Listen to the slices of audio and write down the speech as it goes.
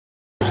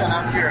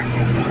I'm here.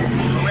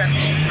 We're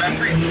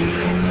free.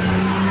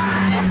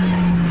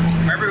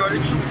 Everybody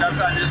truth that's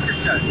got the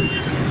scriptures.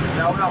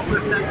 Now we're not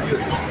listening to you.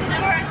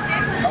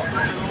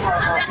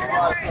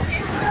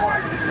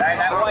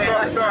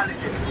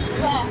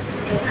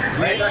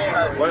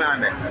 Hold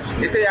on there.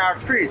 You say you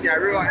preach, you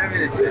real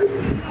ministry.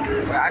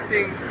 But I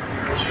think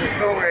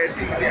somewhere, I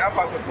think the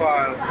Apostle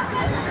Paul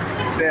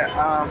said,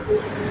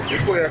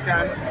 before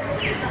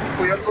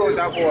you go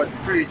about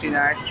preaching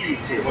and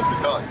teaching.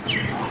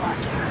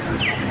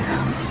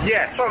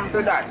 Yeah, something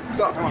to that.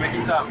 So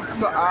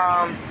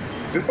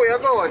before you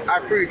go out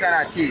and preach and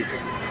I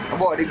teach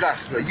about the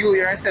gospel, you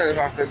yourself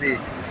have to be.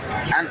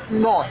 And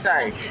no,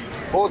 sorry.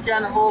 How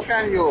can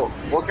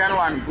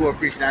one go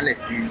preaching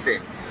unless he's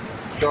sent?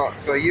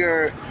 So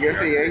you're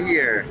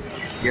here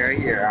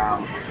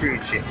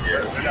preaching.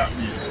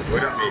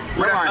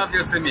 What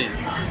obviously mean?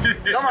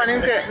 No man,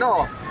 he said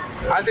no.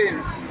 As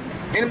in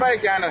anybody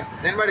can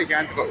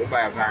take up the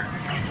Bible and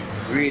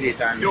read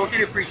it and so how can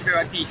you preach if you're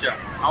a teacher?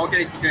 How can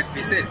the teacher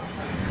be said?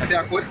 I think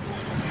I could.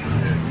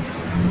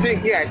 I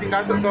think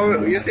that's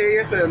so you say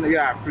yourself you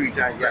are a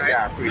preacher and you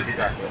are a preacher.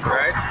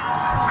 Right?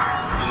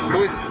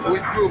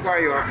 Which group are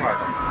you a part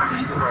of?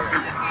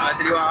 I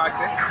tell you what I ask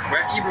you.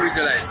 We're Hebrew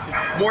Israelites.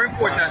 More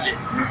importantly,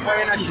 what are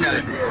your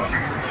nationality?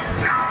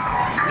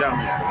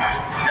 Jamaica.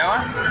 Yeah?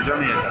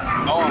 Jamaica.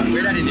 Oh,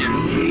 where that in here?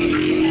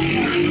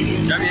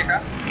 Jamaica?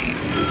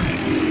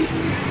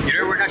 You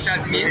know what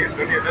nationality means?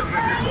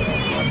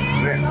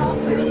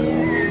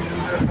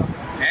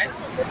 Eh?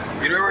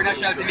 You know what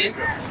nationality means?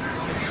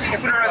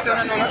 If you don't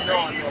understand, no.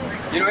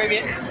 You know what I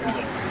mean?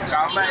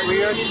 We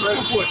are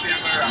supposed to be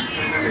around.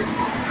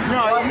 No,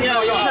 it's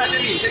not the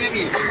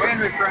mean. What are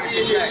you referring to?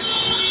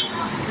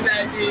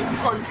 Like the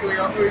country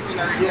or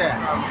originally. Yeah,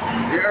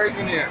 the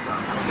originator.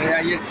 So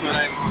yeah, yes, man,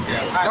 I'm okay.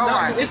 No,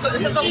 man. It's a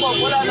something about,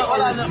 hold on.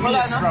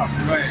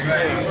 Right.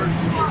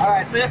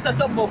 Alright, so it's a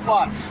something about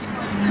Paul.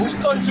 Which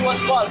country was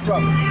Paul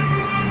from?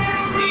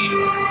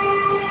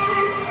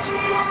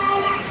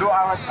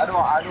 I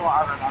don't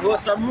have He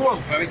was from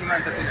Rome.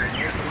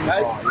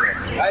 Right?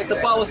 Right, so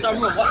Paul was from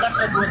Rome. What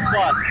nationality was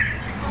Paul?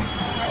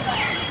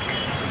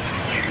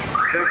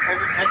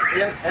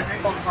 Every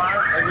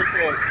confirm, every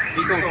say.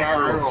 He come from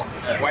Rome.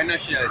 Why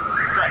nationality?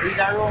 He's a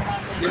Roman.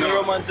 Give me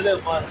Romans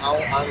 11.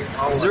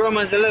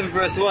 Romans 11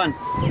 verse 1.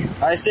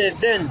 I said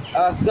then,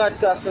 hath God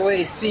cast away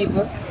his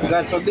people?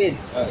 God forbid.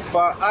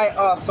 For I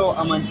also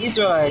am an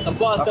Israelite. The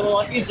pastor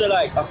was an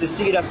Israelite. Of the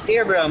seed of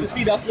Abraham. The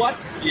seed of what?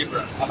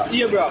 Abraham. Of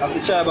Abraham. Of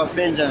the tribe of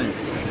Benjamin.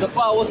 So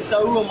Paul was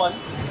a Roman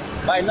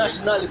by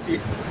nationality.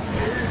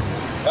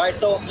 Right,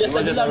 so just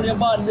like you are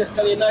born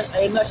basically a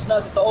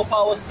nationality, so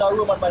Paul was a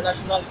Roman by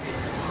nationality.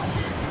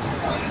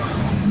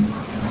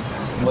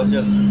 He was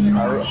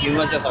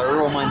just a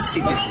Roman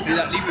citizen. See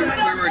that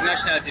word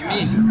nationality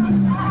mean?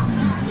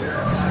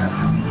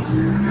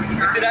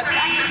 You see that?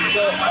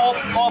 So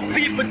our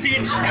people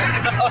teach,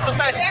 our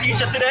society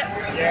teach today,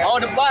 how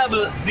the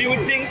Bible deal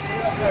with things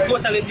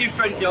totally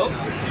different, yo.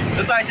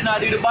 Society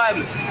not do the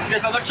Bible. So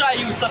if I'm gonna try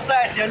use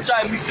society and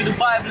try mix with the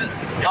Bible,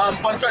 on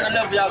a certain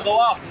level you'll go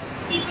off.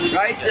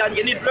 Right? And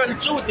you need to learn the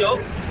truth, yo.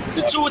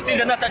 The truth is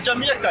you're not a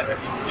Jamaican.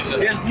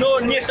 There's no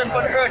nation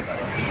on earth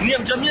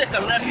named Jamaican.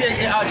 I'm not saying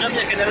you are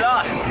Jamaican the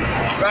last.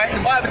 Right?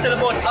 The Bible tells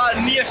about all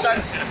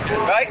nations,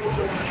 right?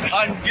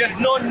 And there's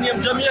no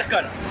name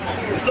Jamaican.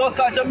 The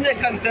so-called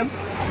Jamaicans them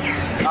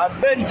are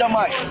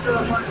Benjamites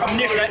from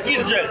nation of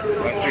Israel.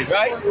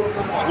 Right?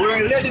 We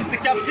were led into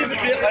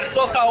captivity by the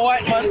so-called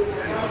white man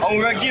and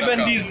we were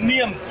given these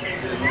names.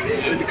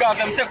 Because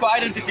them take our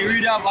identity,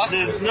 read out.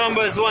 This is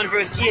Numbers 1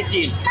 verse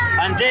 18.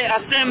 And they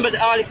assembled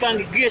all the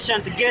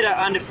congregation together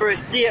on the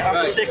first day of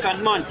the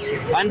second month.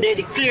 And they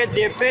declared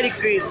their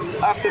pedigrees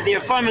after their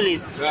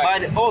families by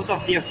the house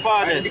of their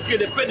fathers. And they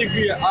declared the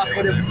pedigree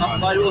after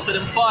by the house of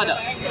their father.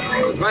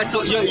 Right,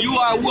 so you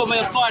are whoever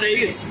your father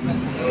is.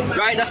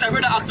 Right, that's why I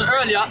brother asked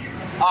earlier,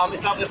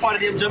 if your father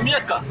named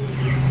Jamaica.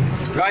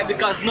 Right,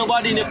 because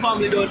nobody in your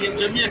family don't name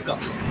Jamaica.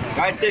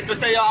 Right, so if you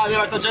say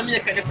you're a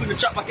Jamaican, you couldn't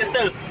trap back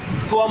yourself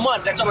to a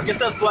man, like trap back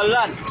yourself to a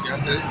land.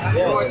 Yes, yeah.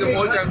 It was the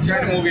whole time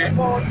trying to movie,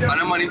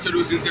 and a man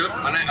introduced himself,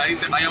 and he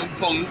said, I am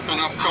Fung, son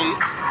of Chung.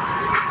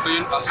 So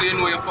you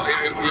know your family,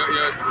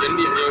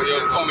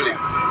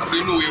 so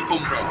you know where you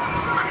come from.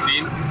 See,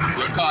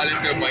 you call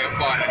yourself by your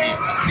father name.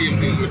 The same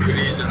thing with the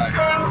Israelites.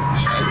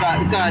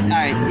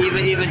 Alright,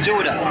 even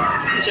Judah,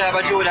 the tribe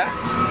of Judah,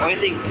 what do you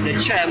think the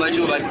tribe of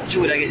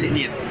Judah get the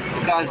name?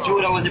 Because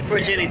Judah was the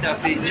progenitor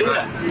of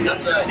Judah.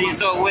 See,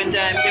 so when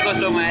time you go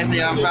somewhere and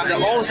say I'm from the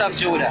house of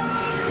Judah,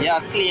 you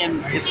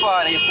claim the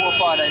father, your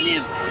forefather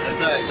name.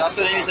 So that's what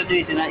they used to do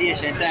it in the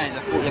ancient times.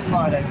 Your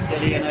father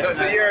tell you.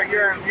 So your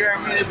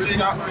ministry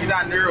is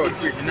on the road,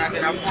 preaching, not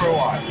in a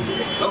four-wall.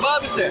 What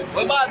Bible say?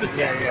 What Bible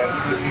say?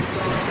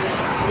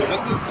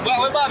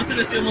 What Bible tell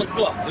us they must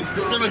go?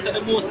 The servants of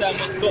the Most High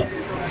must go.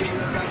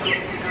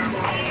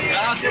 Can I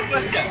ask you a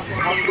question?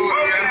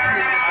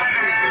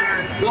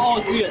 Go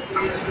out here.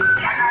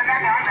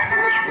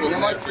 You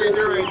must treat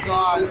the rain to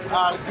all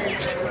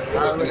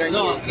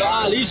No, the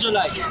all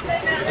Israelites.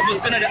 I'm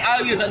just going to the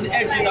areas and the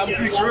edges and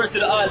preach the word to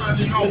the all,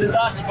 to the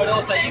last for the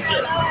house of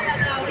Israel.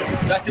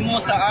 That's the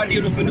most I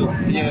ordained to do.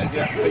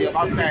 Yeah. So you're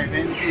baptized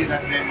in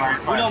Jesus' name, right?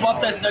 We don't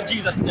baptize in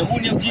Jesus' name. Who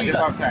name Jesus?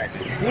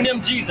 Who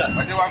name Jesus?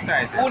 What you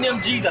baptize? Who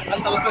name Jesus?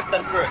 Answer my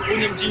question first. Who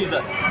name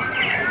Jesus?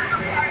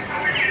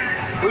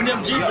 Who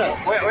name Jesus?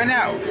 Wait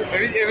now.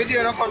 Every day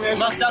you don't come here.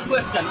 Max that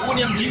question. Who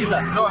name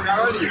Jesus? No,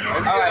 not really.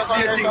 Alright, do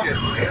you think it?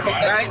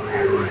 Right?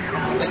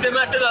 The same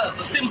matter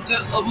the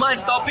simple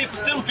mind to people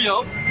simple,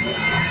 yo.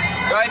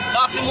 Right?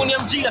 Ask him who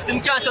name Jesus. Him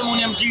can't tell me who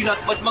name Jesus,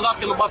 but I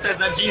ask him to baptize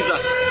in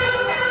Jesus.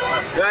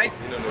 Right?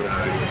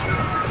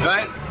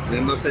 Right?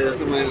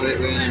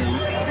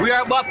 We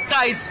are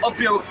baptized up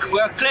here, we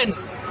are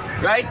cleansed.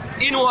 Right?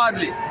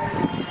 Inwardly.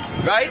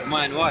 Right?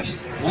 Mind washed.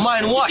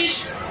 Mind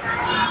washed.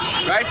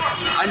 Right?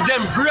 And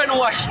then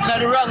brainwashed in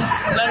the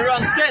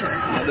wrong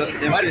sense.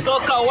 By the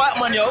so-called white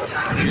man, yo.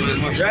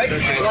 Right?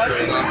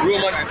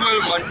 Romans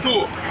 12 and 2.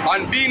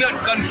 And be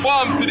not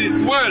conformed to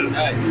this world.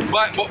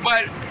 But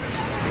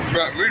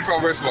read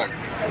from verse 1.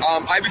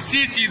 I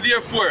beseech you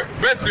therefore,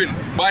 brethren,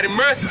 by the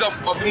mercies of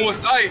the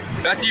Most High,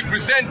 that ye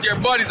present your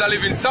bodies a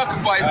living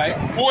sacrifice,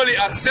 wholly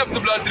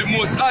acceptable unto the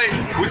Most High,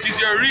 which is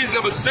your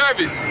reasonable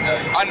service.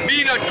 And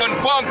be not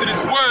conformed to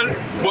this world,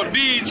 but be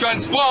ye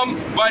transformed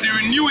by the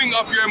renewing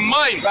of your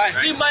mind. Right.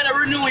 He might not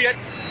renew yet.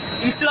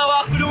 He still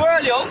walk with the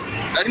world, yo.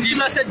 He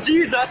still said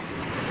Jesus,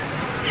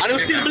 and he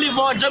still believe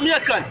more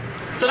Jamaican.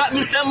 So that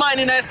means their mind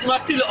is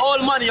still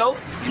old man, yo.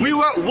 We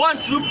were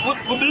once, we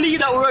believe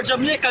that we were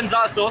Jamaicans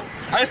also.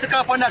 I used to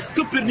come up on that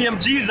stupid name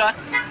Jesus.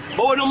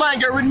 But when the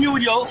mind get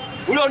renewed, yo,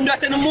 we don't do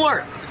that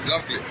anymore.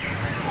 Exactly.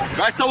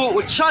 Right, so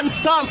we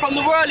transform from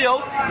the world,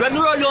 yo. When the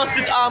world don't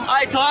sit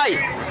eye to eye.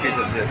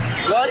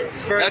 Right?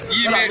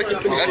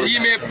 That ye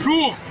may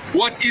prove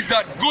what is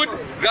that good,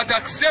 that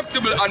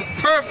acceptable and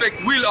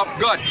perfect will of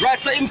God. Right,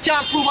 so him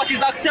can't prove what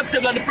is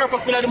acceptable and the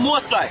perfect will of the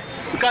Most High.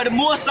 Because the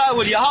Most High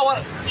will,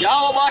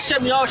 YAHAWASHI,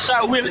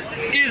 YAHAWASHI will,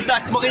 is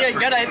that we're going to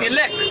get an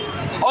elect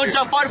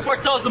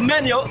 144,000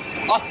 men, yo,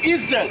 of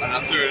Israel.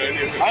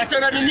 And a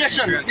third of the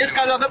nation. This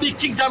kind of be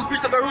kings and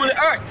priests of the rule the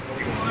earth.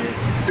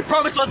 The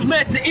promise was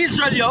made to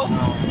Israel, yo.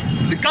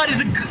 The God of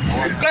the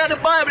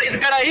Bible is the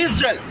God of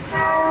Israel.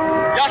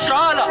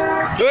 Yashala.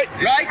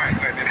 Right?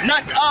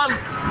 Not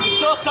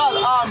so-called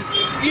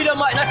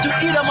Edomite, not to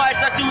Edomites,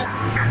 not to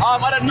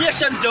other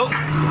nations, yo.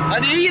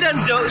 And the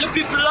Edens, yo, you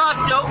people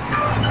lost, yo.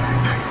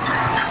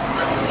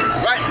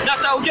 Right?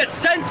 That's how we get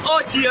sent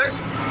out here,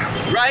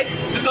 right?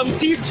 To come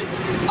teach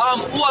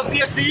who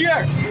appears to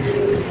hear.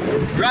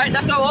 Right?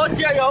 That's how out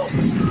here, yo.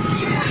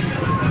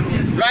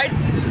 Right?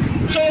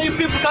 So you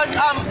people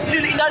can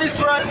still in this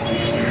world.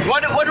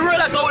 What the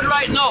world is going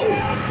right now.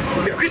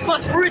 The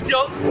Christmas spirit,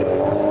 yo.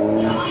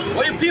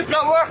 What you people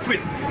are work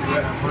with.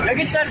 You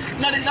get that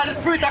the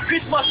spirit of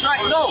Christmas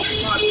right now.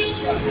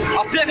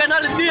 A pagan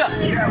holiday.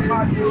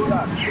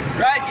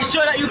 Right? You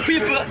show that you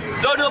people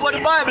don't know about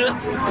the Bible.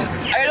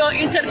 I don't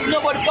intend to know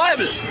about the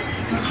Bible.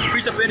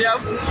 Preach up there.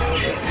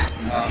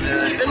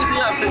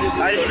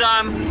 It's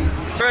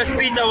 1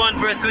 Peter 1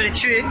 verse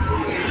 23.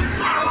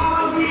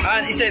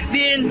 And he said,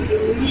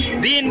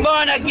 being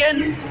born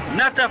again,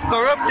 not of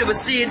corruptible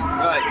seed,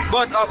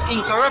 but of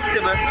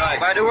incorruptible,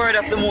 by the word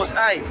of the Most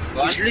High,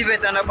 which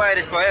liveth and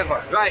abideth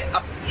forever. Right,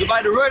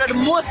 by the word of the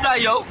Most High,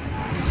 yo.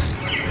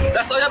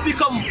 That's how you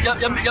become,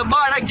 you're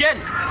born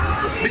again.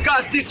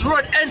 Because this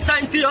word enter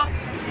into you,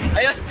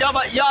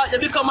 and you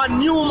become a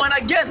new man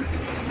again.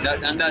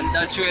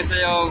 That shows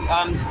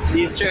how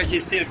these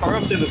churches still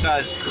corruptible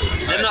because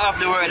they don't have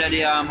the word of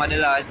the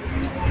Lord.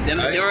 The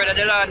word of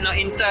the Lord not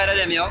inside of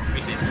them, yo.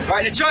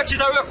 Right, the churches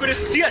are working with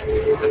the state.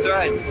 That's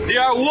right. They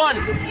are one.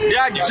 They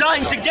are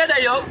joined together,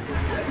 yo.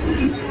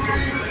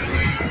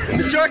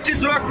 The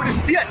churches work with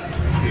the state.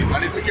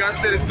 And if we can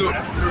say this too,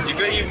 if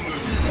you even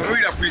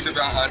read a precept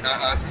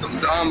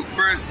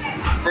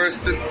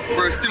First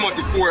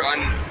Timothy 4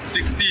 and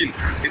 16,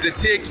 it says,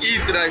 take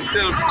heed to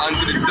thyself and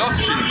to the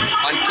doctrine,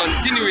 and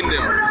continue in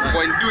them.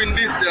 For in doing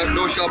this,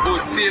 thou shalt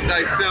both save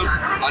thyself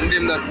and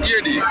them that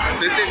hear thee.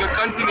 So it says, if you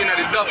continue in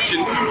the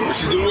doctrine,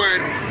 which is the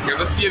word, you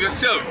have to save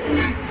yourself.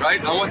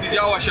 Right? And what is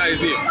YAHAWASHI's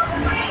name?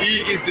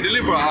 He is the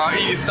deliverer, or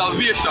he is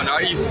salvation, or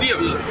he is saved.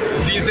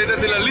 So you say that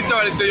they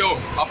literally say, yo,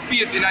 a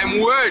faith in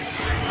him words.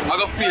 I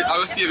got faith, I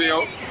got save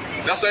you.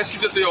 That's why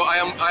scripture say, yo,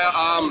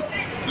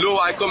 lo,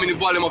 I come in the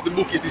volume of the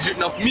book, it is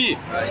written of me.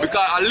 Because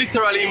I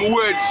literally in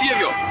word save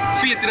you.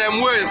 Faith in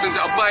him words, and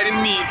to abide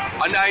in me,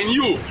 and I in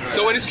you.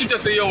 So when the scripture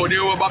say, yo, they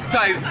were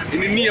baptized in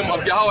the name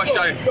of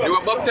YAHAWASHI, they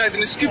were baptized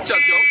in the scriptures,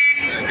 yo.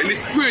 In the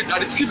spirit of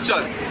the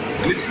scriptures.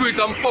 In the spirit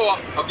and power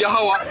of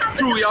Yahweh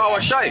through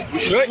YAHAWASHI,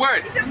 which is the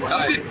word.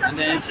 That's it. And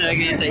then it's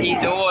again, it's eat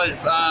the whole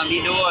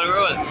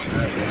roll.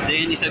 So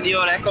it's a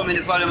behold, I come in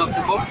the volume of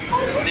the book.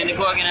 Then you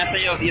go again and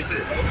say, yo, you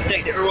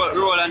take the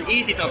roll and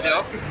eat it up,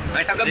 yo.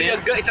 It's gonna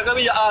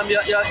be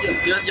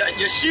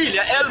your shield,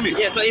 your helmet.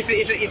 Yeah, so if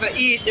I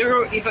eat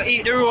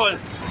the roll,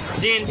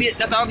 see,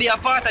 that will be a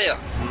part of you.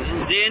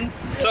 See?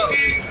 So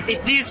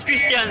if these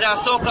Christians are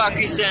so-called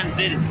Christians,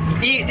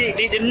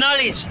 the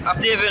knowledge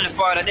of the Heavenly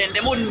Father, then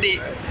they wouldn't be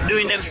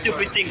doing them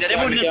stupid things. They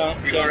wouldn't.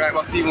 You go right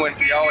back to him when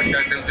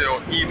YAHAWASHI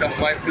said, eat of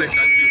my flesh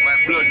and drink my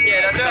blood.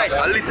 Yeah, that's right.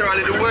 And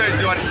literally the words,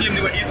 you are the same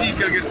thing when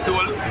Ezekiel get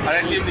told, and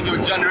the same thing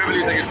when John the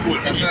Revelator get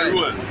told. That's right.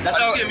 That's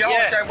how, the same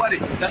YAHAWASHI body.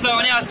 That's how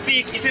when you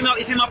speak, if I'm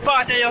a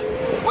part of you,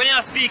 when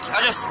you speak,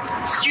 I just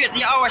straight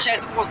the YAHAWASHI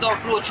is supposed to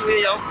flow through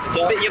you.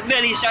 Your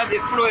belly shall be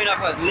flowing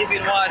up of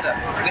living water.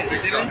 You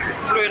see me?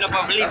 Flowing up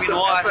of living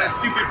water. That's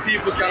why stupid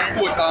people can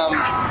quote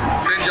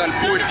St. John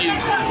 14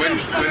 when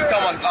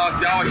Thomas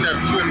asked YAHAWASHI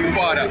to show him the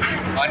Father,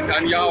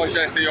 and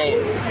YAHAWASHI say,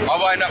 yo,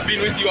 have I not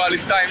been with you all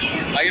this time?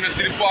 And you don't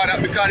see the Father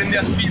because they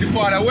just speak the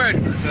Father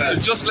word. So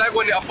just like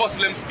when the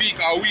apostles speak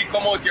or we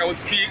come out here and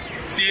speak,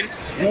 seeing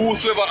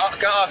whosoever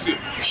can ask you,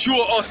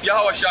 show us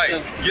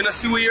YAHAWASHI. You know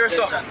see we here,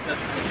 so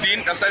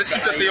seeing that's why the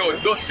scripture say, yo,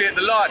 thus saith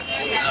the Lord.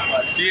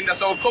 Seeing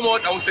that's how we come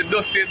out and we say,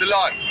 thus saith the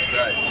Lord.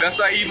 That's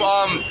why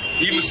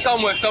even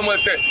Samuel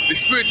said, the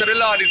Spirit of the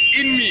Lord is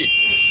in me.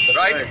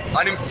 Right?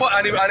 And him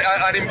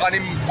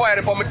fired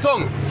upon my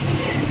tongue.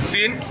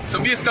 See? So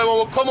basically when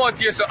we come out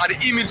here, so at the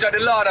image of the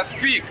Lord I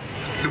speak,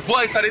 the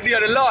voice of the day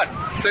of the Lord.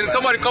 So when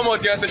somebody come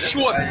out here and say,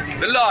 show us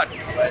the Lord.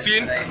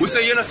 See? We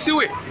say, you know, see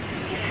we.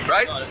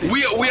 Right?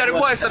 We are the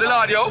voice of the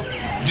Lord, yo.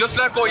 Just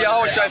like how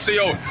YAHAWASHI say,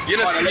 yo, you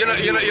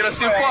know,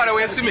 see Father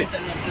when you see me.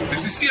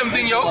 It's the same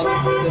thing, yo.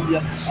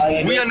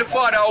 We and the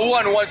Father are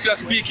one once you are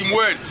speaking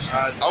words.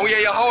 And we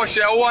and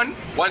YAHAWASHI are one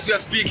once you are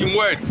speaking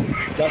words.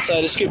 That's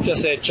why the scripture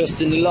said,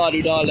 trust in the Lord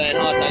with all thine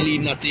heart and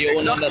lean not to your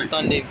own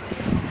understanding.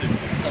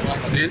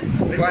 See?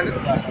 Find it.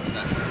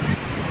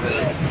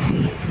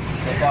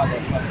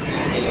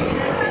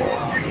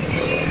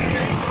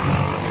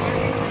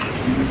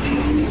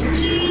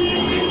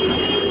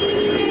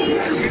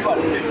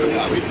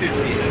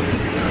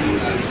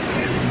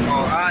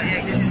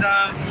 Yeah, this is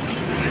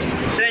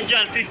St.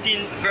 John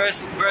 15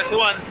 verse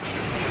 1.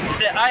 It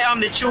says, I am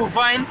the true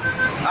vine,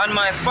 and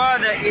my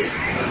Father is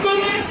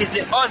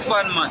the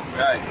husbandman.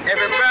 Right.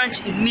 Every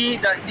branch in me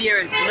that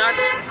beareth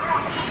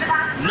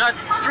not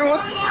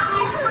fruit,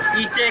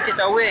 he take it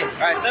away.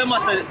 Right, so I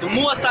say, the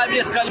most I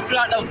basically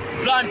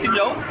planting,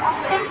 yo,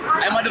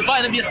 I'm on the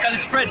vine and basically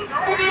spread.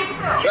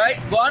 Right,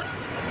 go on.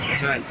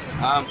 That's right.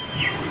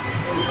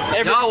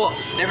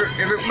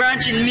 Every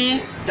branch in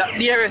me that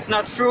beareth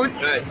not fruit,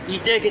 right, he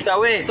take it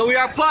away. So we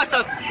are part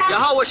of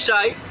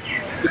YAHAWASHI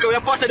because we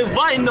are part of the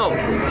vine now.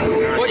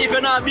 But if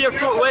you're not bear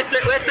fruit, where's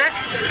that?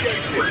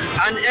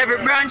 And every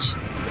branch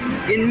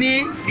in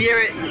me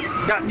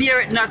that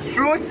beareth not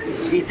fruit,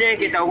 he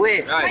take it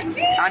away. Right.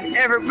 And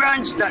every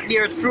branch that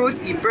beareth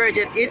fruit, he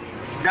purgeth it,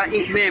 that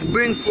it may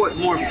bring forth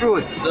more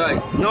fruit. That's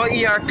right. Now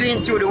ye are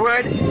clean through the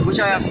word which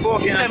I have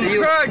spoken It's unto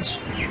you. purge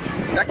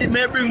that it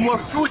may bring more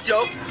fruit,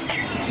 yo.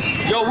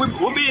 Yo, we're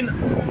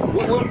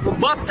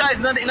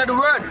baptized in the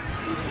word.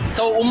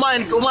 So we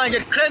mind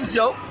get cleansed,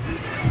 yo.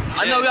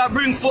 And now we are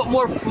bringing forth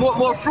more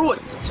fruit.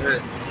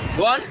 Right.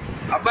 Go on.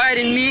 Abide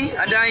in me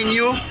and I in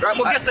you. Right,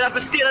 but guess you have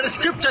to stay in the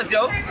scriptures,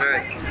 yo.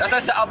 Right. That's why I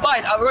say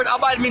abide. Our word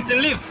abide means to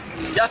live.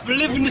 You have to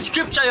live in the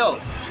scripture, yo.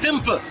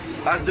 Simple.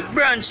 As the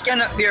branch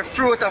cannot bear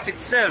fruit of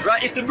itself.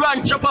 Right, if the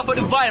branch chop off of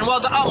the vine,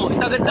 what the ammo, it's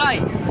not gonna die.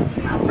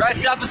 Right,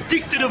 so you have to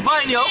stick to the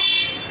vine, yo.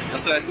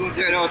 That's why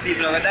 2/3 of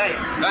people are gonna die.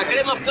 Right,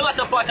 because they're not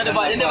a part of the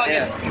vine, they never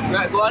get.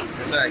 Right, go on.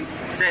 That's right.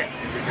 Say,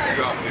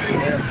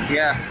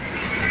 yeah.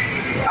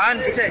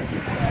 And it said,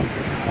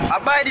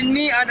 abide in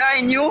me and I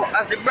in you,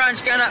 as the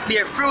branch cannot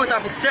bear fruit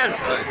of itself,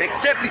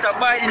 except it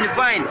abide in the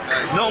vine.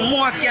 No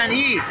more can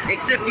he,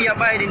 except he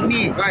abide in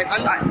me. Right,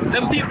 and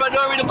them people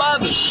don't read the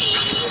Bible.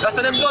 That's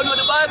why them don't know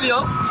the Bible,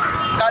 yo.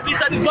 Because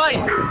this is the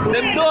vine.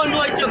 Them don't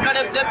know it, yo,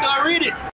 because them don't read it.